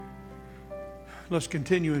Let's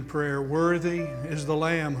continue in prayer. Worthy is the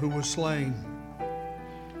Lamb who was slain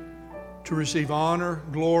to receive honor,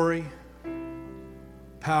 glory,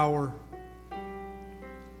 power,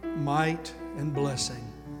 might, and blessing.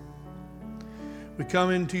 We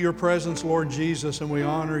come into your presence, Lord Jesus, and we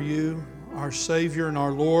honor you, our Savior and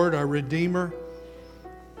our Lord, our Redeemer,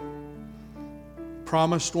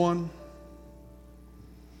 promised one,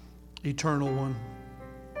 eternal one.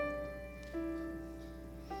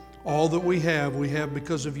 All that we have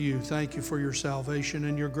because of you. Thank you for your salvation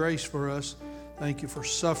and your grace for us. Thank you for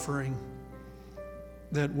suffering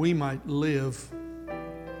that we might live.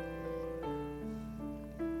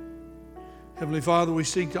 Heavenly Father, we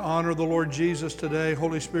seek to honor the Lord Jesus today.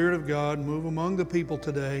 Holy Spirit of God, move among the people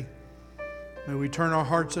today. May we turn our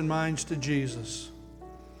hearts and minds to Jesus.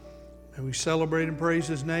 May we celebrate and praise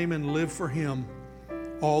His name and live for Him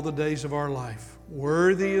all the days of our life.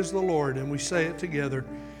 Worthy is the Lord, and we say it together.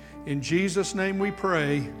 In Jesus' name we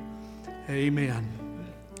pray, amen.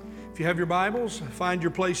 If you have your Bibles, find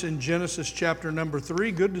your place in Genesis chapter number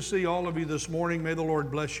 3. Good to see all of you this morning. May the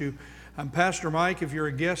Lord bless you. I'm Pastor Mike. If you're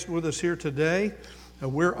a guest with us here today,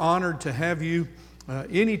 we're honored to have you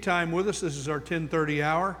anytime with us. This is our 10:30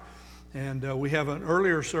 hour, and we have an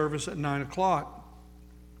earlier service at 9 o'clock.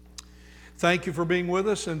 Thank you for being with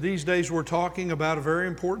us, and these days we're talking about a very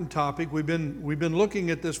important topic. We've been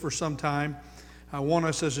looking at this for some time. I want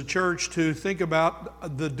us as a church to think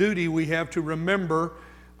about the duty we have to remember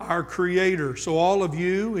our Creator. So all of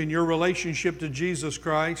you in your relationship to Jesus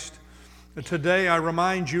Christ, today I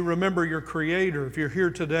remind you, remember your Creator. If you're here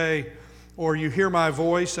today or you hear my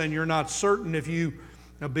voice and you're not certain if you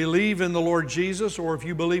believe in the Lord Jesus or if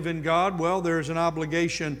you believe in God, well, there's an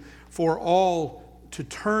obligation for all to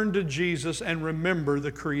turn to Jesus and remember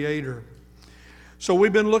the Creator. So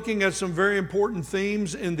we've been looking at some very important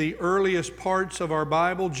themes in the earliest parts of our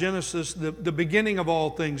Bible. Genesis, the beginning of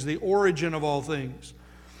all things, the origin of all things.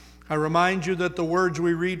 I remind you that the words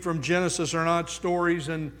we read from Genesis are not stories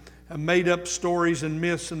and made up stories and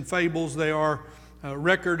myths and fables. They are a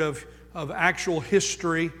record of actual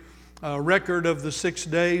history, a record of the 6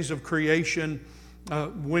 days of creation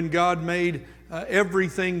when God made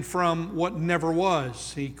everything from what never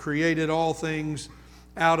was. He created all things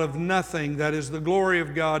out of nothing. That is the glory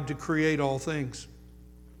of God to create all things.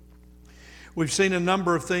 We've seen a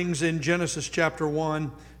number of things in Genesis chapter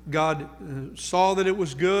 1. God saw that it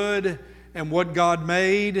was good, and what God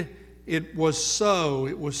made, it was so,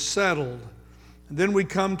 it was settled. And then we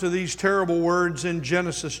come to these terrible words in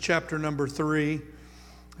Genesis chapter number 3,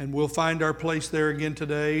 and we'll find our place there again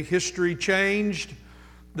today. History changed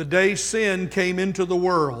the day sin came into the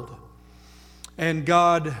world, and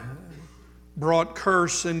God brought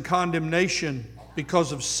curse and condemnation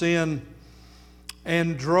because of sin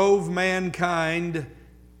and drove mankind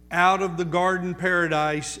out of the garden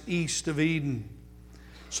paradise east of Eden.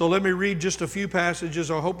 So let me read just a few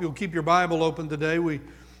passages. I hope you'll keep your Bible open today.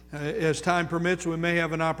 As time permits, we may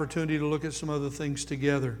have an opportunity to look at some other things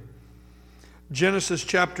together. Genesis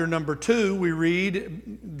chapter number 2, we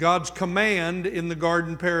read God's command in the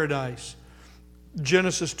garden paradise.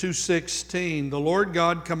 Genesis 2:16, the Lord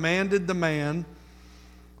God commanded the man,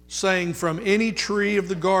 saying, from any tree of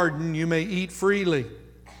the garden you may eat freely,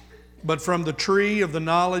 but from the tree of the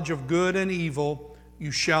knowledge of good and evil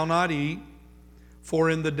you shall not eat, for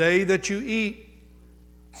in the day that you eat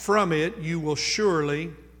from it you will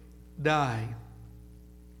surely die.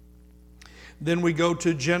 Then we go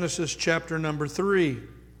to Genesis chapter number 3.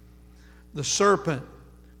 The serpent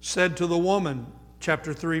said to the woman,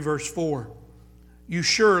 chapter 3 verse 4, you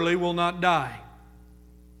surely will not die,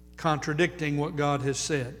 contradicting what God has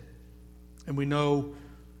said. And we know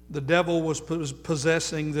the devil was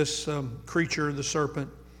possessing this creature, the serpent,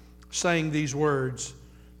 saying these words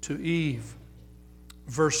to Eve.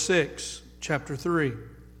 Verse 6, chapter 3.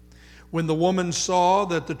 When the woman saw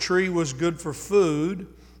that the tree was good for food,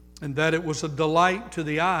 and that it was a delight to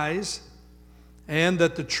the eyes, and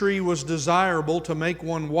that the tree was desirable to make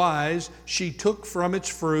one wise, she took from its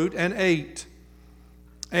fruit and ate.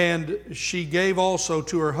 And she gave also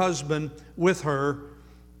to her husband with her,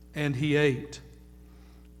 and he ate.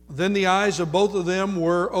 Then the eyes of both of them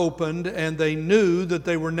were opened, and they knew that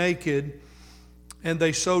they were naked, and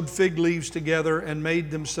they sewed fig leaves together and made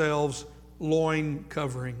themselves loin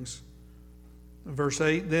coverings. Verse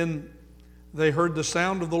 8, then they heard the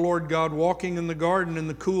sound of the Lord God walking in the garden in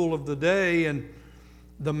the cool of the day, and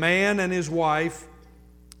the man and his wife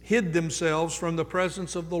hid themselves from the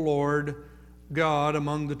presence of the Lord God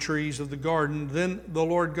among the trees of the garden. Then the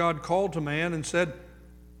Lord God called to man and said,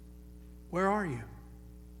 where are you?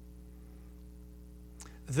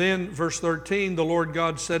 Then, verse 13, the Lord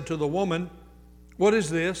God said to the woman, What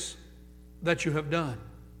is this that you have done?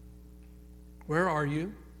 Where are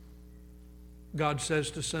you? God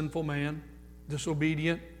says to sinful man,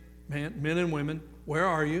 disobedient man, men and women, where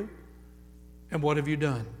are you? And what have you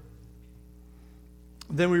done?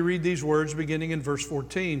 Then we read these words beginning in verse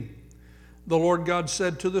 14. The Lord God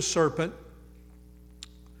said to the serpent,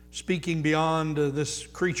 speaking beyond this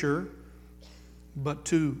creature, but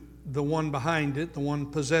to the one behind it, the one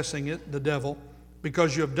possessing it, the devil,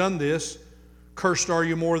 because you have done this, cursed are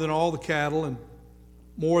you more than all the cattle, and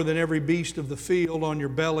more than every beast of the field. On your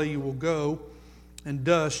belly you will go, and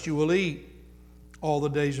dust you will eat all the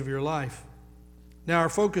days of your life. Now our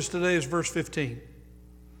focus today is verse 15.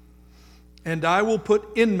 And I will put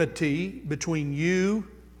enmity between you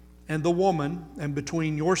and the woman, and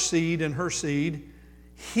between your seed and her seed.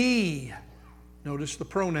 He, notice the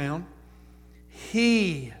pronoun,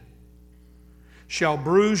 he shall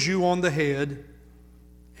bruise you on the head,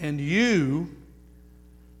 and you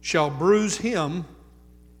shall bruise him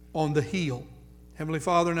on the heel. Heavenly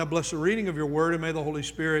Father, now bless the reading of your word, and may the Holy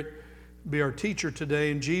Spirit be our teacher today.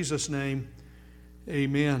 In Jesus' name,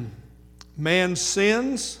 amen. Man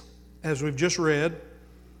sins, as we've just read,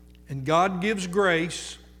 and God gives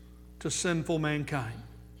grace to sinful mankind.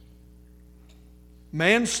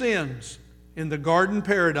 Man sins in the garden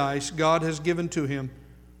paradise God has given to him.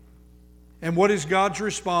 And what is God's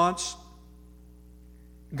response?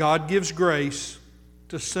 God gives grace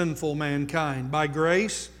to sinful mankind. By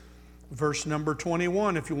grace, verse number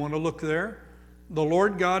 21, if you want to look there, the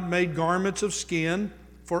Lord God made garments of skin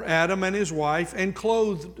for Adam and his wife and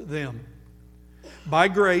clothed them. By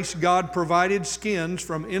grace, God provided skins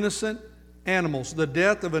from innocent animals, the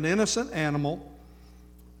death of an innocent animal,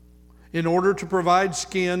 in order to provide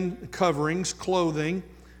skin coverings, clothing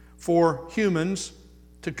for humans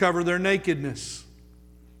to cover their nakedness.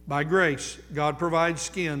 By grace, God provides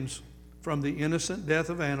skins from the innocent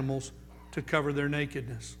death of animals to cover their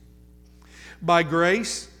nakedness. By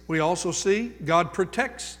grace, we also see God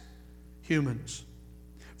protects humans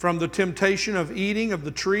from the temptation of eating of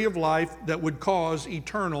the tree of life that would cause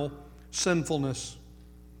eternal sinfulness.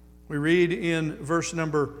 We read in verse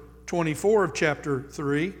number 24 of chapter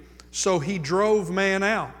 3, so he drove man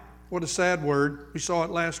out. What a sad word. We saw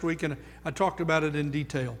it last week and I talked about it in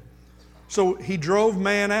detail. So he drove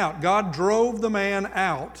man out. God drove the man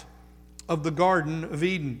out of the Garden of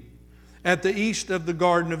Eden. At the east of the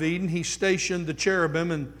Garden of Eden, he stationed the cherubim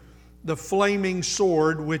and the flaming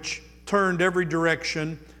sword which turned every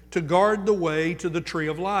direction to guard the way to the tree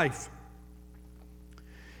of life.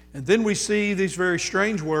 And then we see these very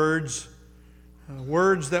strange words,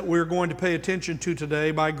 words that we're going to pay attention to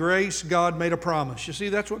today. By grace, God made a promise. You see,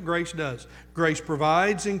 that's what grace does. Grace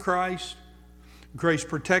provides in Christ. Grace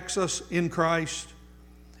protects us in Christ.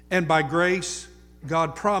 And by grace,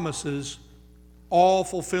 God promises all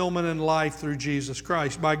fulfillment in life through Jesus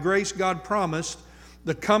Christ. By grace, God promised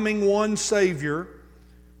the coming one Savior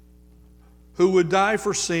who would die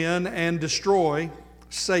for sin and destroy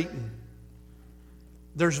Satan.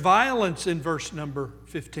 There's violence in verse number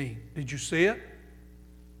 15. Did you see it?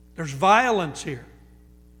 There's violence here.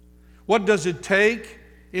 What does it take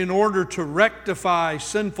in order to rectify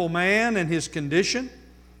sinful man and his condition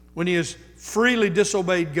when he has freely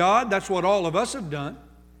disobeyed God? That's what all of us have done.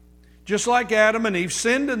 Just like Adam and Eve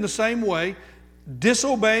sinned in the same way,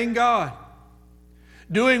 disobeying God,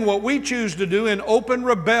 doing what we choose to do in open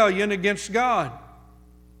rebellion against God.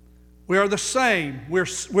 We are the same. We're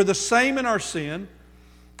the same in our sin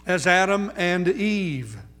as Adam and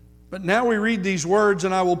Eve. But now we read these words,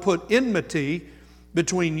 and I will put enmity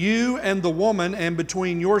between you and the woman, and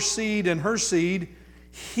between your seed and her seed.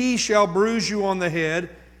 He shall bruise you on the head,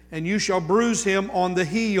 and you shall bruise him on the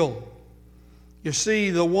heel. You see,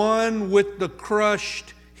 the one with the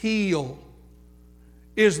crushed heel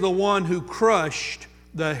is the one who crushed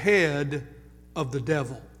the head of the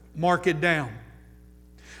devil. Mark it down.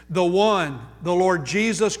 The one, the Lord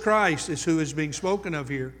Jesus Christ, is who is being spoken of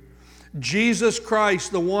here. Jesus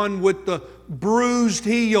Christ, the one with the bruised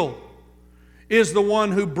heel, is the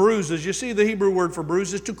one who bruises. You see, the Hebrew word for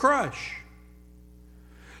bruise is to crush.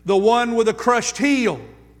 The one with a crushed heel,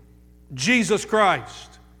 Jesus Christ,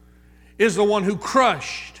 is the one who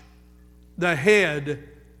crushed the head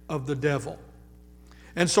of the devil.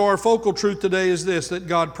 And so our focal truth today is this, that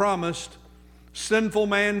God promised sinful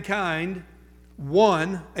mankind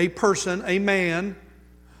one, a person, a man,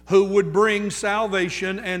 who would bring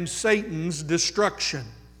salvation and Satan's destruction.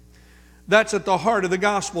 That's at the heart of the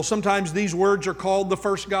gospel. Sometimes these words are called the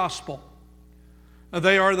first gospel.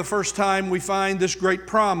 They are the first time we find this great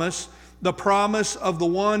promise, the promise of the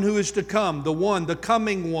one who is to come, the one, the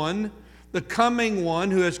coming one, the coming one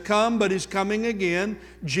who has come but is coming again,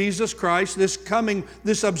 Jesus Christ,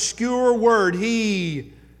 this obscure word,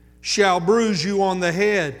 He shall bruise you on the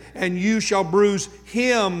head, and you shall bruise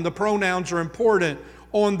Him, the pronouns are important,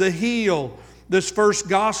 on the heel. This first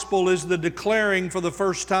gospel is the declaring for the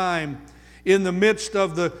first time in the midst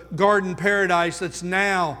of the garden paradise that's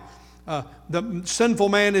now, the sinful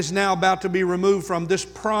man is now about to be removed from. This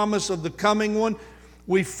promise of the coming one,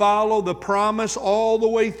 we follow the promise all the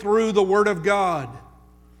way through the Word of God.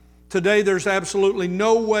 Today there's absolutely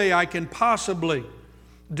no way I can possibly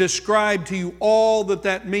describe to you all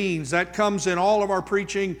that means. That comes in all of our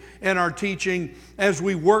preaching and our teaching as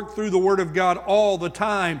we work through the Word of God all the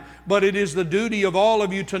time. But it is the duty of all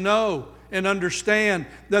of you to know and understand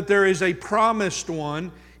that there is a promised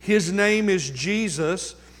one. His name is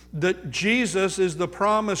Jesus. That Jesus is the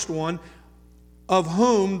promised one of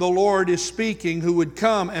whom the Lord is speaking, who would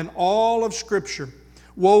come. And all of Scripture,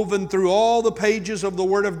 woven through all the pages of the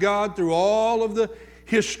Word of God, through all of the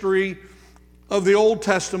history of the Old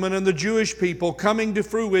Testament and the Jewish people coming to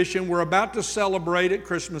fruition. We're about to celebrate at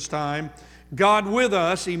Christmas time God with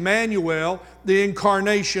us, Emmanuel, the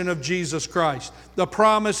incarnation of Jesus Christ. The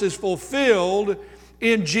promise is fulfilled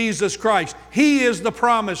in Jesus Christ. He is the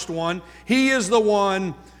promised one. He is the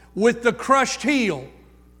one with the crushed heel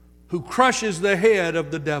who crushes the head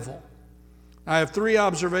of the devil. I have 3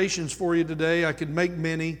 observations for you today. I could make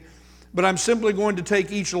many, but I'm simply going to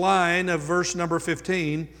take each line of verse number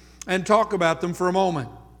 15 and talk about them for a moment.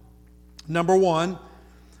 Number 1,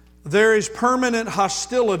 there is permanent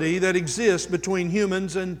hostility that exists between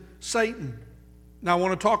humans and Satan. Now I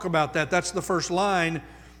want to talk about that. That's the first line,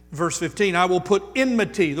 verse 15. I will put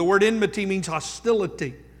enmity. The word enmity means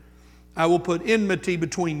hostility. I will put enmity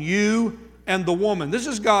between you and the woman. This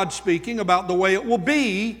is God speaking about the way it will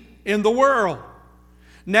be in the world.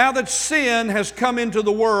 Now that sin has come into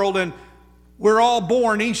the world and we're all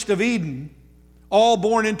born east of Eden, all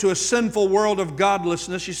born into a sinful world of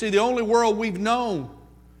godlessness. You see, the only world we've known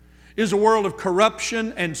is a world of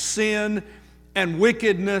corruption and sin and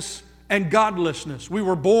wickedness and godlessness. We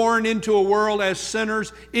were born into a world as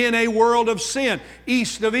sinners in a world of sin,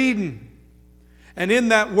 east of Eden. And in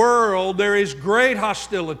that world there is great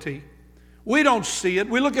hostility. We don't see it.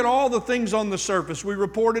 We look at all the things on the surface. We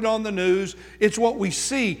report it on the news. It's what we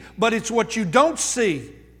see, but it's what you don't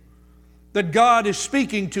see that God is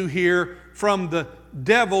speaking to here from the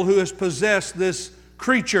devil who has possessed this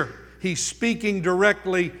creature. He's speaking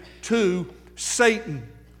directly to Satan,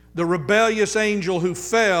 the rebellious angel who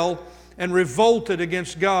fell and revolted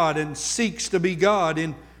against God and seeks to be God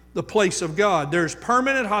in the place of God. There's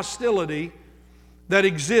permanent hostility that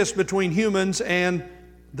exists between humans and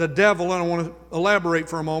the devil, and I want to elaborate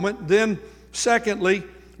for a moment. Then, secondly,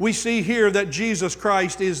 we see here that Jesus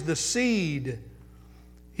Christ is the seed.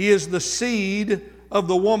 He is the seed of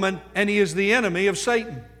the woman, and He is the enemy of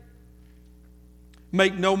Satan.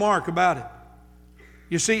 Make no mark about it.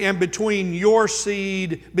 You see, and between your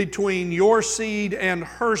seed and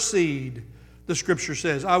her seed, the Scripture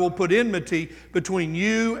says, I will put enmity between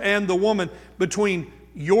you and the woman, between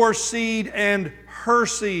your seed and her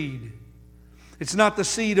seed. It's not the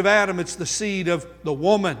seed of Adam, it's the seed of the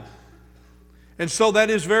woman. And so that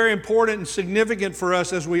is very important and significant for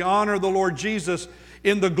us as we honor the Lord Jesus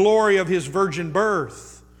in the glory of His virgin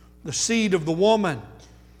birth, the seed of the woman.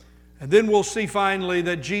 And then we'll see finally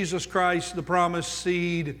that Jesus Christ, the promised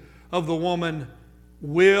seed of the woman,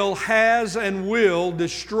 has and will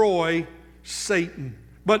destroy Satan.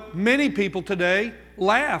 But many people today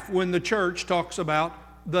laugh when the church talks about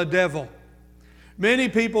the devil. Many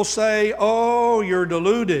people say, oh, you're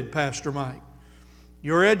deluded, Pastor Mike.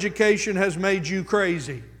 Your education has made you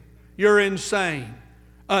crazy. You're insane.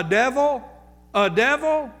 A devil?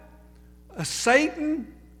 A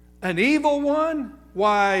Satan? An evil one?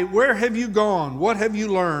 Why, where have you gone? What have you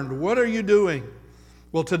learned? What are you doing?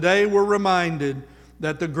 Well, today we're reminded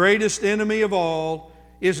that the greatest enemy of all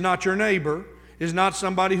is not your neighbor, is not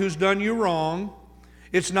somebody who's done you wrong.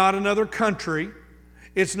 It's not another country.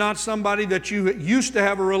 It's not somebody that you used to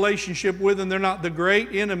have a relationship with and they're not. The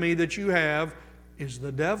great enemy that you have is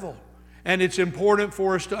the devil. And it's important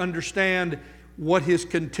for us to understand what his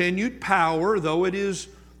continued power, though it is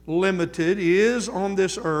limited, is on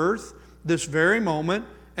this earth, this very moment,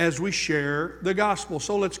 as we share the gospel.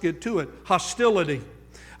 So let's get to it. Hostility.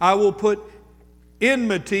 I will put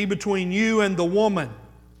enmity between you and the woman.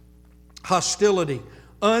 Hostility.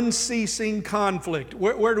 Unceasing conflict.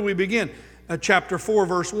 Where do we begin? Chapter 4,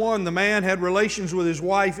 verse 1, the man had relations with his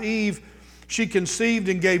wife Eve. She conceived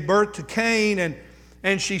and gave birth to Cain,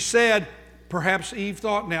 and she said, perhaps Eve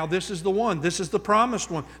thought, now this is the one, this is the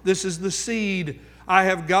promised one, this is the seed I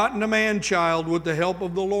have gotten a man-child with the help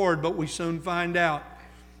of the Lord, but we soon find out.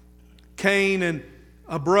 Cain and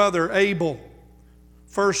a brother, Abel,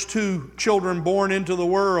 first two children born into the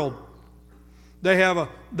world.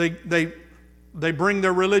 They bring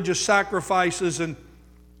their religious sacrifices,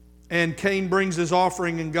 and Cain brings his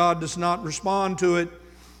offering, and God does not respond to it.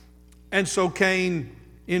 And so Cain,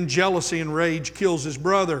 in jealousy and rage, kills his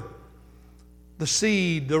brother. The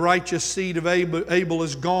seed, the righteous seed of Abel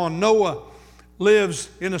is gone. Noah lives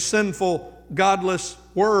in a sinful, godless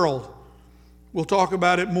world. We'll talk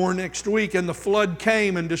about it more next week. And the flood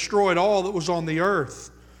came and destroyed all that was on the earth,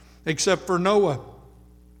 except for Noah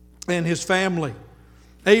and his family.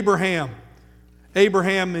 Abraham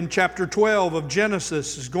in chapter 12 of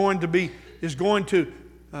Genesis is going to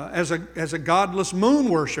as a godless moon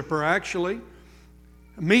worshiper, actually,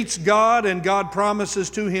 meets God, and God promises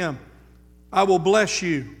to him, I will bless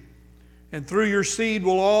you, and through your seed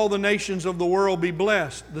will all the nations of the world be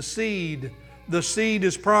blessed. The seed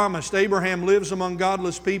is promised. Abraham lives among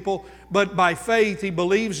godless people, but by faith he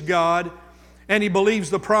believes God, and he believes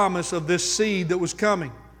the promise of this seed that was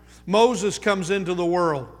coming. Moses comes into the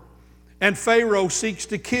world, and Pharaoh seeks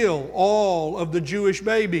to kill all of the Jewish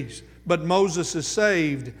babies, but Moses is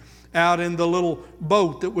saved out in the little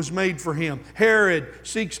boat that was made for him. Herod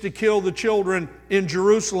seeks to kill the children in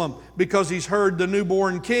Jerusalem because he's heard the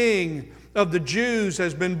newborn king of the Jews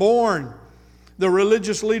has been born. The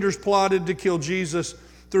religious leaders plotted to kill Jesus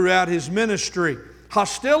throughout his ministry.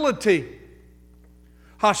 Hostility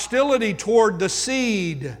toward the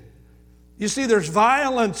seed. You see, there's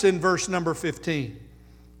violence in verse number 15.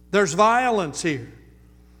 There's violence here.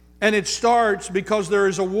 And it starts because there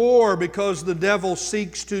is a war, because the devil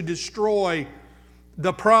seeks to destroy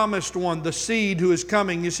the promised one, the seed who is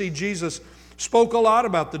coming. You see, Jesus spoke a lot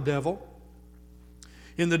about the devil.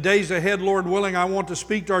 In the days ahead, Lord willing, I want to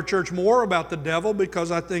speak to our church more about the devil,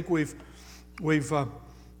 because I think we've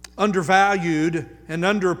undervalued and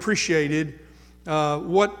underappreciated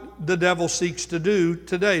what the devil seeks to do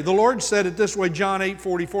today. The Lord said it this way, John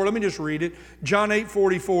 8:44. Let me just read it. John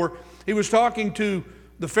 8:44. He was talking to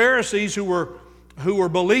the Pharisees who were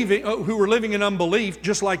living in unbelief,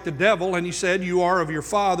 just like the devil, and he said, "You are of your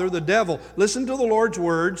father, the devil." Listen to the Lord's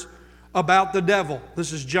words about the devil.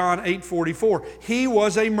 This is John 8:44. He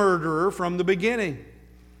was a murderer from the beginning,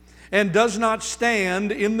 and does not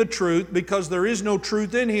stand in the truth, because there is no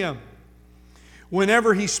truth in him.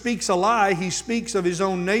 Whenever he speaks a lie, he speaks of his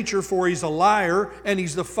own nature, for he's a liar, and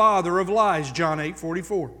he's the father of lies. John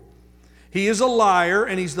 8:44. He is a liar,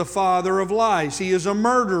 and he's the father of lies. He is a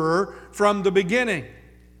murderer from the beginning.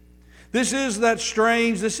 This is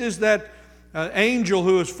that angel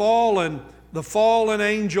who has fallen, the fallen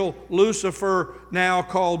angel Lucifer, now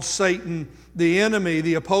called Satan, the enemy,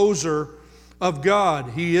 the opposer of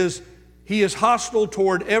God. He is hostile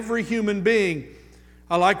toward every human being.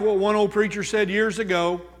 I like what one old preacher said years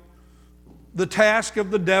ago. The task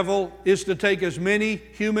of the devil is to take as many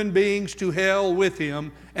human beings to hell with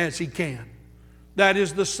him as he can. That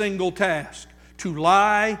is the single task. To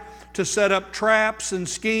lie, to set up traps and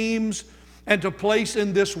schemes, and to place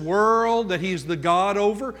in this world that he's the God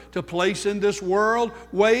over, to place in this world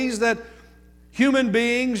ways that human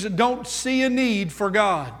beings don't see a need for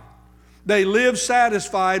God. They live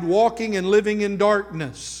satisfied, walking and living in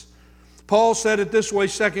darkness. Paul said it this way,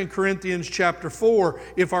 2 Corinthians chapter 4,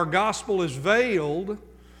 if our gospel is veiled,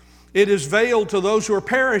 it is veiled to those who are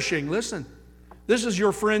perishing. Listen, this is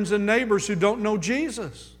your friends and neighbors who don't know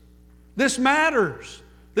Jesus. This matters.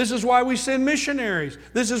 This is why we send missionaries.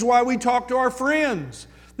 This is why we talk to our friends.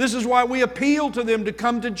 This is why we appeal to them to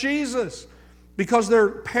come to Jesus, because they're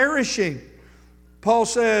perishing. Paul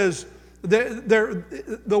says,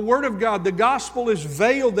 the Word of God, the gospel is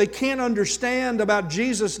veiled. They can't understand about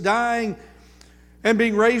Jesus dying and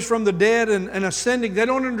being raised from the dead and ascending. They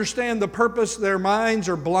don't understand the purpose. Their minds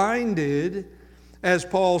are blinded, as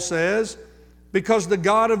Paul says, because the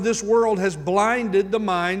God of this world has blinded the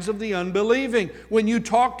minds of the unbelieving. When you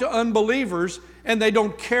talk to unbelievers and they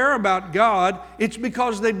don't care about God, it's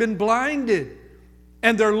because they've been blinded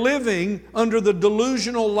and they're living under the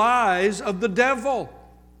delusional lies of the devil.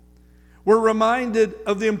 We're reminded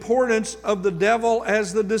of the importance of the devil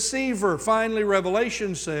as the deceiver. Finally,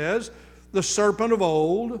 Revelation says, the serpent of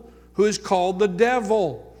old, who is called the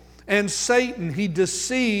devil, and Satan, he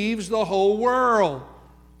deceives the whole world.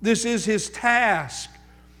 This is his task,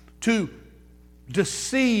 to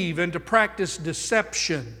deceive and to practice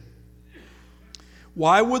deception.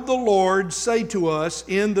 Why would the Lord say to us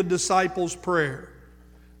in the disciples' prayer,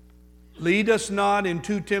 lead us not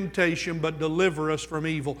into temptation, but deliver us from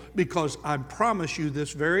evil? Because I promise you,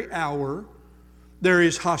 this very hour, there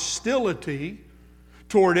is hostility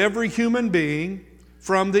toward every human being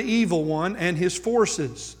from the evil one and his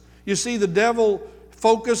forces. You see, the devil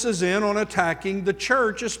focuses in on attacking the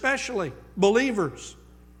church, especially believers.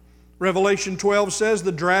 Revelation 12 says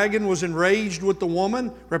the dragon was enraged with the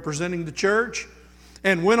woman, representing the church,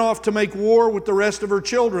 and went off to make war with the rest of her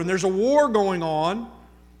children. There's a war going on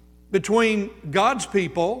between God's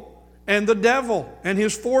people and the devil and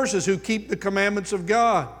his forces who keep the commandments of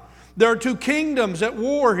God. There are two kingdoms at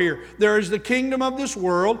war here. There is the kingdom of this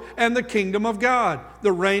world and the kingdom of God,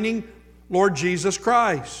 the reigning Lord Jesus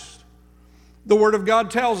Christ. The Word of God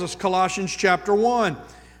tells us, Colossians chapter 1,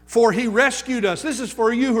 for He rescued us. This is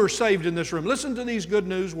for you who are saved in this room. Listen to these good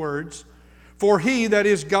news words. For He, that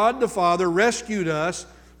is God the Father, rescued us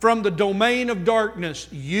from the domain of darkness.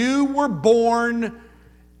 You were born,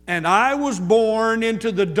 and I was born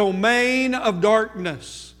into the domain of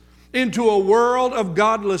darkness, into a world of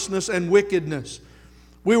godlessness and wickedness.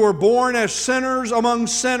 We were born as sinners among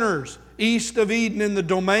sinners, east of Eden in the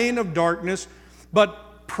domain of darkness.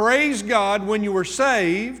 But praise God, when you were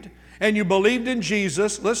saved and you believed in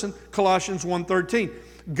Jesus, listen, Colossians 1:13,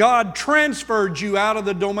 God transferred you out of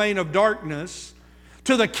the domain of darkness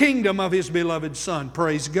to the kingdom of His beloved Son.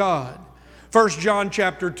 Praise God. 1 John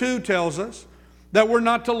chapter 2 tells us that we're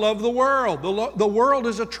not to love the world. The world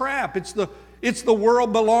is a trap. It's the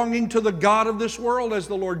world belonging to the god of this world, as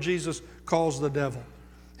the Lord Jesus calls the devil.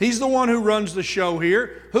 He's the one who runs the show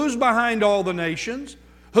here. Who's behind all the nations?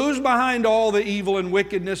 Who's behind all the evil and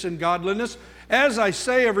wickedness and godliness? As I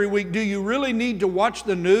say every week, do you really need to watch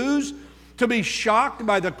the news to be shocked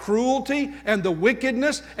by the cruelty and the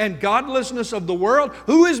wickedness and godlessness of the world?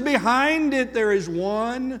 Who is behind it? There is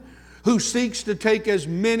one who seeks to take as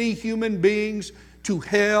many human beings to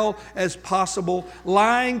hell as possible,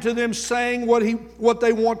 lying to them, saying what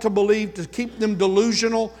they want to believe to keep them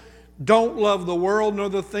delusional. Don't love the world nor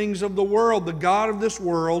the things of the world. The god of this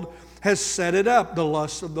world has set it up. The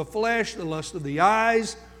lust of the flesh, the lust of the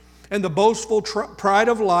eyes, and the boastful pride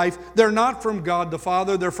of life. They're not from God the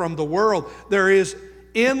Father, they're from the world. There is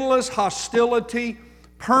endless hostility,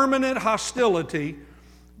 permanent hostility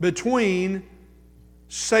between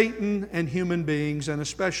Satan and human beings, and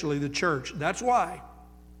especially the church. That's why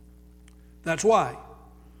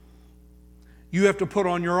you have to put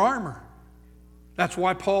on your armor. That's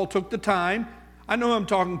why Paul took the time. I know who I'm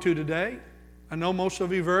talking to today. I know most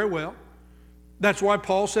of you very well. That's why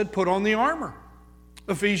Paul said, put on the armor.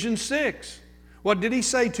 Ephesians 6. What did he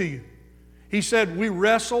say to you? He said, we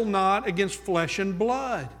wrestle not against flesh and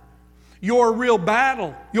blood. Your real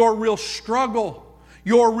battle, your real struggle,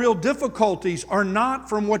 your real difficulties are not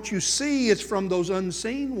from what you see, it's from those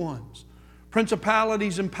unseen ones.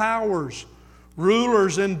 Principalities and powers,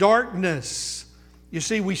 rulers in darkness. You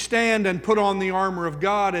see, we stand and put on the armor of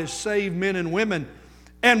God as saved men and women,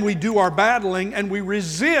 and we do our battling and we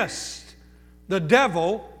resist the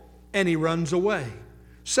devil and he runs away.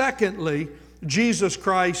 Secondly, Jesus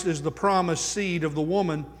Christ is the promised seed of the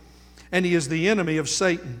woman, and He is the enemy of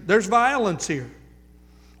Satan. There's violence here.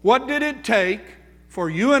 What did it take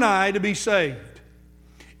for you and I to be saved?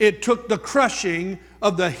 It took the crushing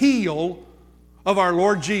of the heel of our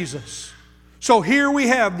Lord Jesus. So here we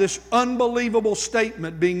have this unbelievable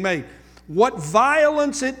statement being made. What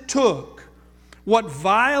violence it took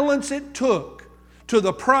to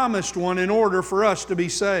the promised one in order for us to be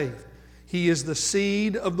saved. He is the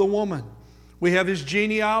seed of the woman. We have his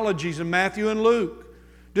genealogies in Matthew and Luke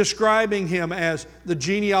describing him as the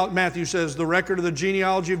genealogy. Matthew says the record of the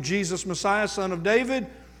genealogy of Jesus, Messiah, son of David,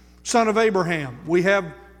 son of Abraham. We have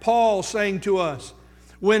Paul saying to us,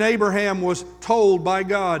 when Abraham was told by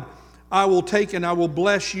God, I will take and I will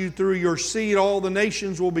bless you through your seed, all the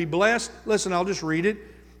nations will be blessed. Listen, I'll just read it.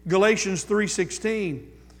 Galatians 3:16.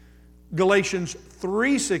 Galatians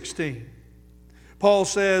 3:16. Paul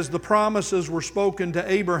says the promises were spoken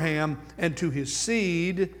to Abraham and to his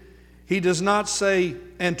seed. He does not say,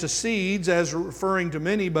 and to seeds, as referring to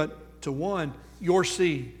many, but to one, your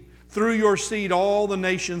seed. Through your seed, all the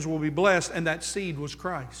nations will be blessed, and that seed was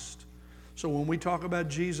Christ. So when we talk about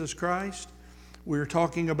Jesus Christ, we're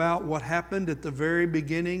talking about what happened at the very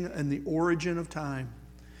beginning and the origin of time.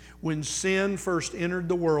 When sin first entered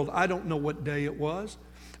the world, I don't know what day it was.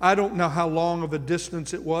 I don't know how long of a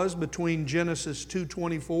distance it was between Genesis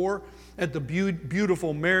 2:24 at the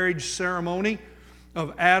beautiful marriage ceremony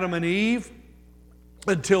of Adam and Eve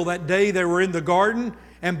until that day they were in the garden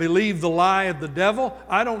and believed the lie of the devil.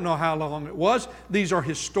 I don't know how long it was. These are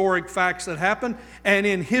historic facts that happened. And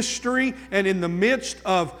in history and in the midst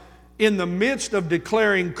of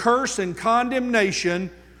declaring curse and condemnation,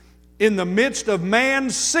 in the midst of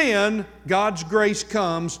man's sin, God's grace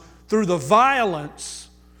comes through the violence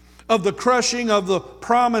of the crushing of the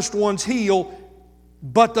promised one's heel,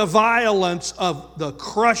 but the violence of the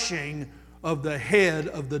crushing of the head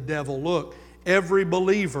of the devil. Look, every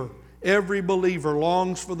believer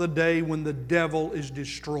longs for the day when the devil is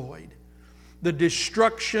destroyed. The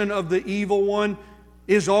destruction of the evil one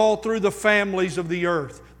is all through the families of the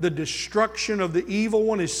earth. The destruction of the evil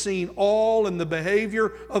one is seen all in the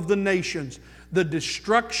behavior of the nations. The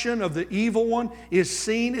destruction of the evil one is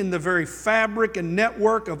seen in the very fabric and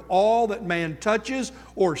network of all that man touches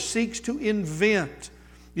or seeks to invent.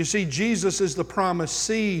 You see, Jesus is the promised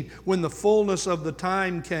seed. When the fullness of the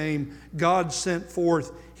time came, God sent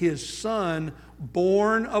forth His Son,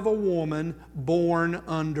 born of a woman, born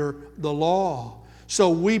under the law.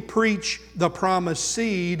 So we preach the promised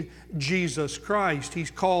seed, Jesus Christ.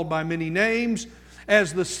 He's called by many names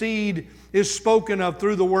as the seed is spoken of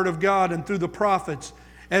through the Word of God and through the prophets.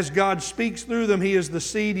 As God speaks through them, He is the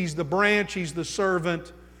seed, He's the branch, He's the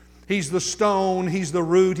servant, He's the stone, He's the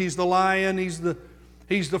root, He's the lion, He's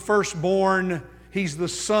the firstborn, He's the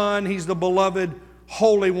Son, He's the beloved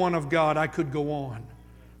Holy One of God. I could go on.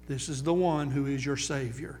 This is the one who is your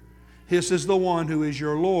Savior. This is the one who is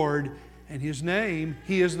your Lord. And His name,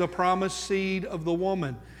 He is the promised seed of the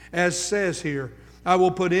woman. As says here, I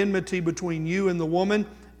will put enmity between you and the woman,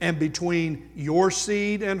 and between your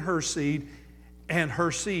seed and her seed. And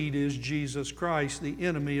her seed is Jesus Christ, the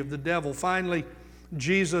enemy of the devil. Finally,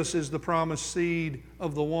 Jesus is the promised seed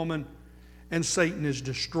of the woman, and Satan is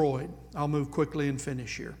destroyed. I'll move quickly and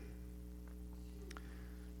finish here.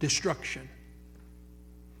 Destruction.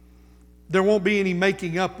 There won't be any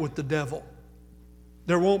making up with the devil.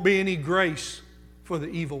 There won't be any grace for the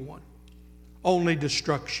evil one. Only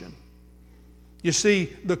destruction. You see,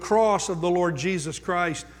 the cross of the Lord Jesus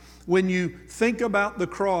Christ, when you think about the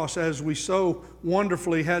cross, as we so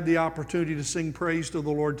wonderfully had the opportunity to sing praise to the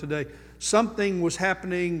Lord today, something was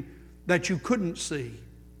happening that you couldn't see.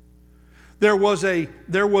 There was a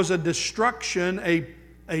destruction,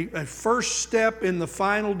 a first step in the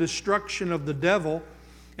final destruction of the devil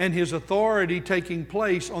and his authority taking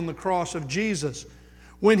place on the cross of Jesus.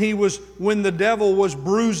 When the devil was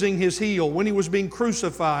bruising his heel, when he was being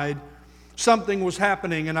crucified, something was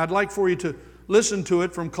happening. And I'd like for you to listen to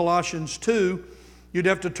it from Colossians 2. You'd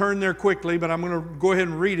have to turn there quickly, but I'm going to go ahead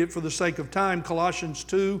and read it for the sake of time. Colossians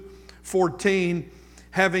 2:14.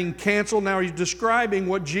 Having canceled, now he's describing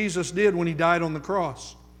what Jesus did when He died on the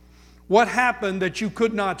cross. What happened that you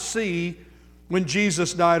could not see when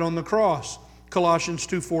Jesus died on the cross? Colossians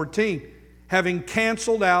 2:14. Having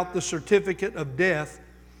canceled out the certificate of death,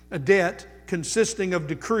 a debt consisting of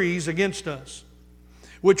decrees against us,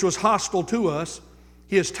 which was hostile to us,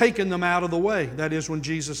 He has taken them out of the way. That is, when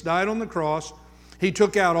Jesus died on the cross, He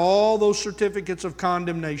took out all those certificates of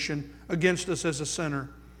condemnation against us as a sinner.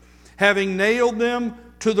 Having nailed them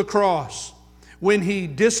to the cross, when He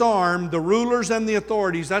disarmed the rulers and the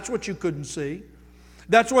authorities, that's what you couldn't see.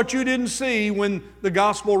 That's what you didn't see when the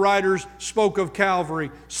gospel writers spoke of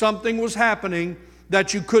Calvary. Something was happening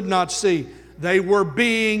that you could not see. They were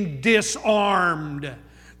being disarmed.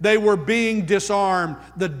 They were being disarmed,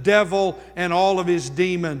 the devil and all of his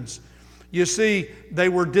demons. You see, they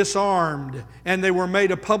were disarmed and they were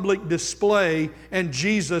made a public display, and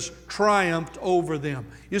Jesus triumphed over them.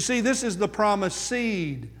 You see, this is the promised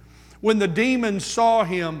seed. When the demons saw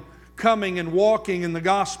Him coming and walking in the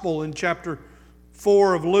gospel in chapter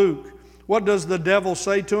 4 of Luke, what does the devil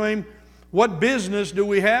say to him? What business do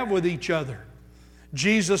we have with each other?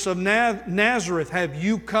 Jesus of Nazareth, have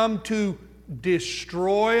you come to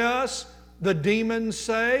destroy us? The demons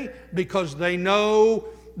say, because they know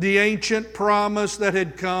the ancient promise that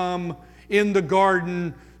had come in the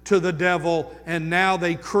garden to the devil, and now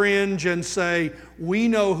they cringe and say, we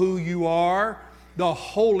know who you are, the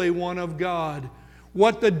Holy One of God.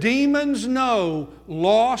 What the demons know,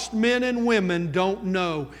 lost men and women don't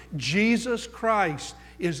know. Jesus Christ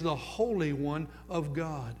is the Holy One of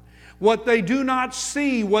God. What they do not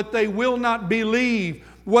see, what they will not believe,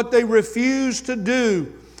 what they refuse to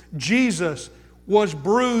do, Jesus was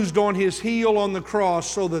bruised on His heel on the cross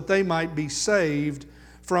so that they might be saved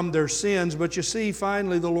from their sins. But you see,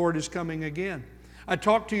 finally the Lord is coming again. I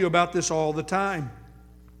talk to you about this all the time.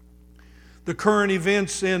 The current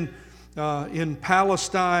events in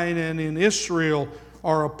Palestine and in Israel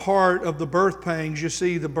are a part of the birth pangs. You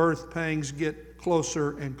see, the birth pangs get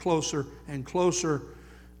closer and closer and closer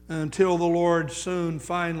until the Lord soon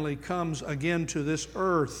finally comes again to this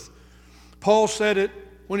earth. Paul said it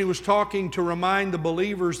when he was talking to remind the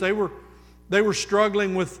believers. They were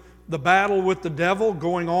struggling with the battle with the devil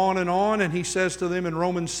going on, and he says to them in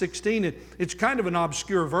Romans 16, it's kind of an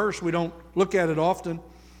obscure verse, we don't look at it often.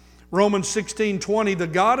 Romans 16:20, the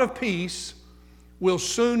God of peace will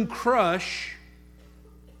soon crush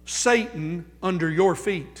Satan under your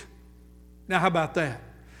feet. Now how about that?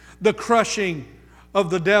 The crushing of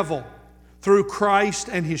the devil through Christ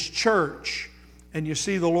and His church. And you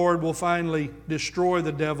see, the Lord will finally destroy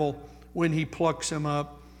the devil when He plucks him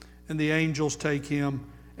up and the angels take him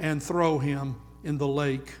and throw him in the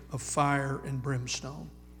lake of fire and brimstone.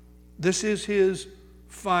 This is His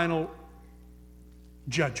final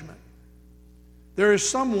judgment. There is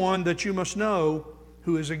someone that you must know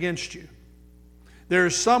who is against you. There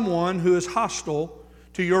is someone who is hostile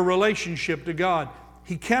to your relationship to God.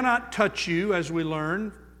 He cannot touch you, as we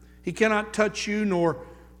learn. He cannot touch you nor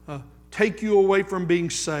take you away from being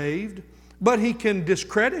saved, but he can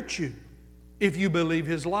discredit you if you believe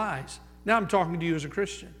his lies. Now I'm talking to you as a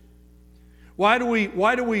Christian. Why do we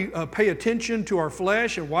pay attention to our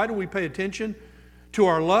flesh, and why do we pay attention to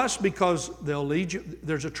our lust? Because they'll lead you.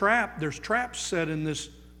 There's a trap. There's traps set in this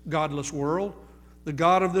godless world. The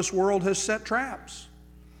God of this world has set traps.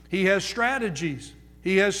 He has strategies.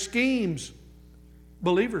 He has schemes.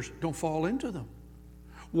 Believers, don't fall into them.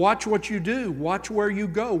 Watch what you do. Watch where you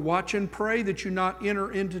go. Watch and pray that you not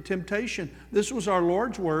enter into temptation. This was our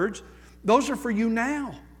Lord's words. Those are for you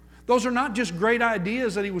now. Those are not just great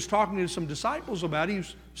ideas that He was talking to some disciples about. He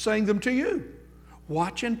was saying them to you.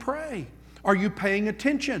 Watch and pray. Are you paying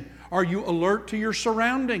attention? Are you alert to your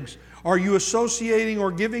surroundings? Are you associating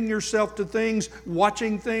or giving yourself to things,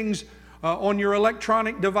 watching things on your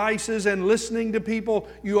electronic devices and listening to people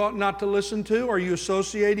you ought not to listen to? Are you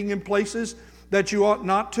associating in places that you ought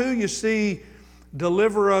not to? You see,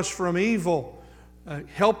 deliver us from evil.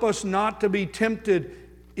 Help us not to be tempted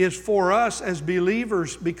is for us as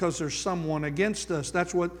believers, because there's someone against us.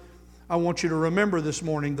 That's what I want you to remember this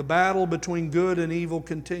morning. The battle between good and evil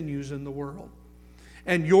continues in the world.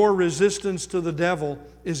 And your resistance to the devil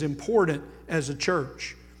is important as a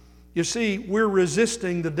church. You see, we're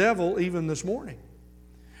resisting the devil even this morning.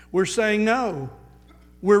 We're saying no.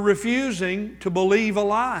 We're refusing to believe a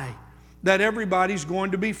lie that everybody's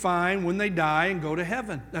going to be fine when they die and go to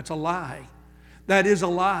heaven. That's a lie. That is a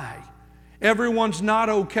lie. Everyone's not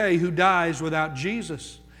okay who dies without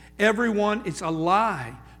Jesus. Everyone, it's a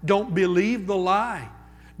lie. Don't believe the lie.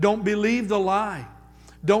 Don't believe the lie.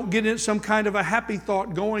 Don't get in some kind of a happy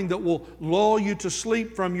thought going that will lull you to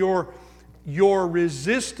sleep from your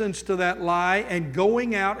resistance to that lie, and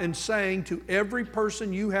going out and saying to every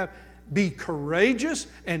person you have, be courageous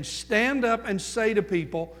and stand up and say to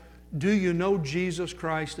people, do you know Jesus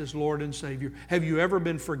Christ as Lord and Savior? Have you ever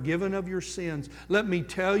been forgiven of your sins? Let me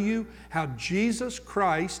tell you how Jesus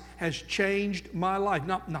Christ has changed my life.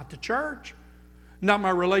 Not the church, not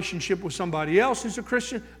my relationship with somebody else who's a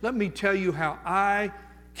Christian. Let me tell you how I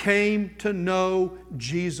came to know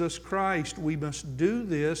Jesus Christ. We must do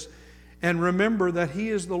this and remember that He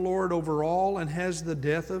is the Lord over all and has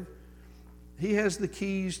He has the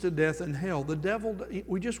keys to death and hell. The devil,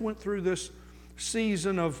 we just went through this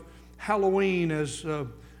season of Halloween, as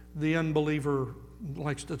the unbeliever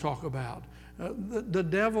likes to talk about. The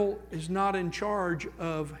devil is not in charge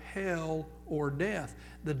of hell or death.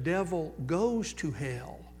 The devil goes to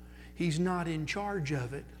hell. He's not in charge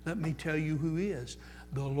of it. Let me tell you who is.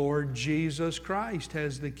 The Lord Jesus Christ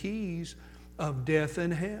has the keys of death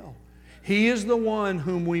and hell. He is the one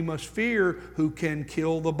whom we must fear, who can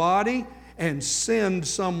kill the body and send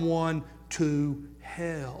someone to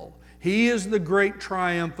hell. He is the great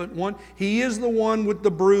triumphant one. He is the one with the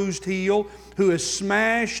bruised heel, who has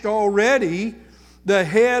smashed already the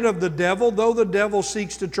head of the devil, though the devil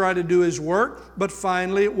seeks to try to do his work, but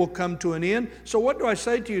finally it will come to an end. So what do I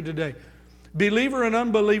say to you today? Believer and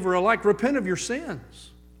unbeliever alike, repent of your sins.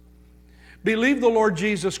 Believe the Lord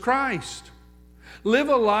Jesus Christ. Live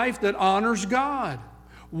a life that honors God.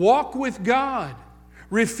 Walk with God.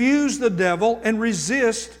 Refuse the devil and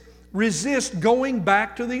resist going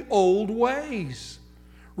back to the old ways.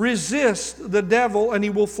 Resist the devil and he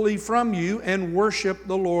will flee from you, and worship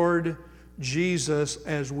the Lord Jesus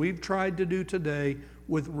as we've tried to do today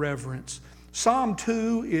with reverence. Psalm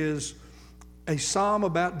 2 is a psalm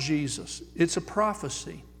about Jesus. It's a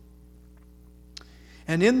prophecy.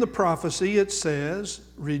 And in the prophecy it says,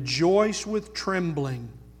 rejoice with trembling.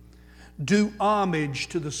 Do homage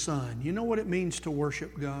to the Son. You know what it means to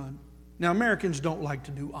worship God? Now, Americans don't like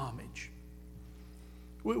to do homage.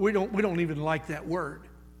 We don't even like that word.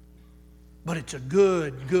 But it's a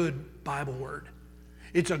good Bible word.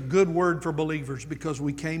 It's a good word for believers, because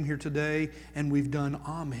we came here today and we've done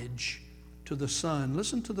homage to the Son.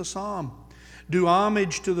 Listen to the psalm. Do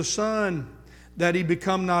homage to the Son, that He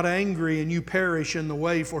become not angry and you perish in the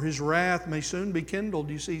way, for His wrath may soon be kindled.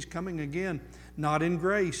 You see, He's coming again. Not in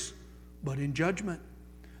grace, but in judgment.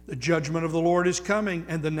 The judgment of the Lord is coming,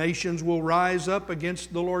 and the nations will rise up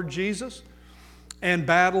against the Lord Jesus and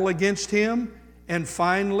battle against Him. And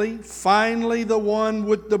finally, the one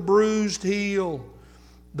with the bruised heel,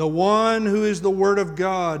 the one who is the Word of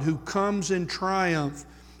God, who comes in triumph,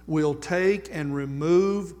 will take and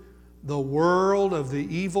remove the world of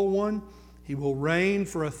the evil one. He will reign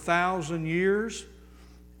for 1,000 years,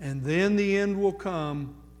 and then the end will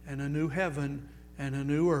come, and a new heaven and a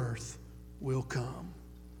new earth will come.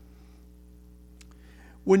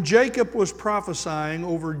 When Jacob was prophesying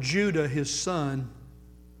over Judah, his son,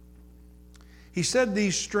 he said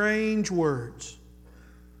these strange words.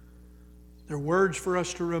 They're words for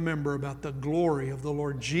us to remember about the glory of the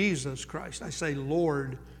Lord Jesus Christ. I say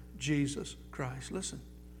Lord Jesus Christ. Listen.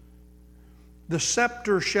 The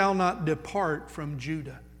scepter shall not depart from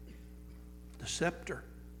Judah. The scepter.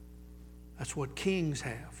 That's what kings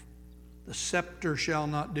have. The scepter shall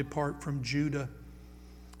not depart from Judah,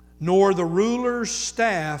 nor the ruler's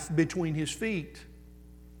staff between his feet.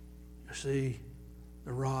 You see,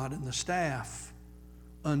 the rod and the staff,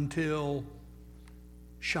 until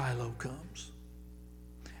Shiloh comes.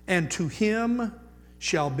 And to him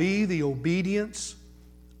shall be the obedience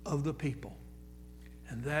of the people.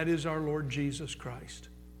 And that is our Lord Jesus Christ.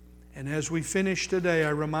 And as we finish today, I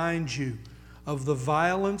remind you of the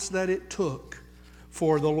violence that it took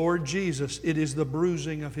for the Lord Jesus. It is the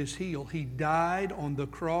bruising of His heel. He died on the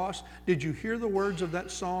cross. Did you hear the words of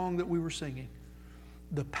that song that we were singing?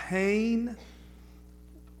 The pain,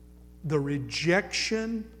 the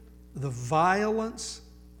rejection, the violence,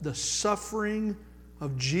 the suffering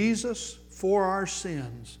of Jesus for our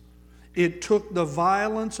sins. It took the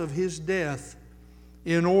violence of His death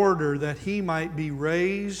in order that He might be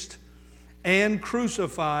raised and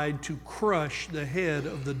crucified to crush the head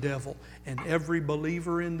of the devil. And every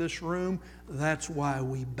believer in this room, that's why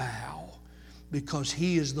we bow, because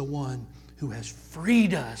He is the one who has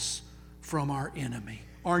freed us from our enemy.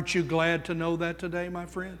 Aren't you glad to know that today, my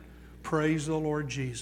friend? Praise the Lord Jesus.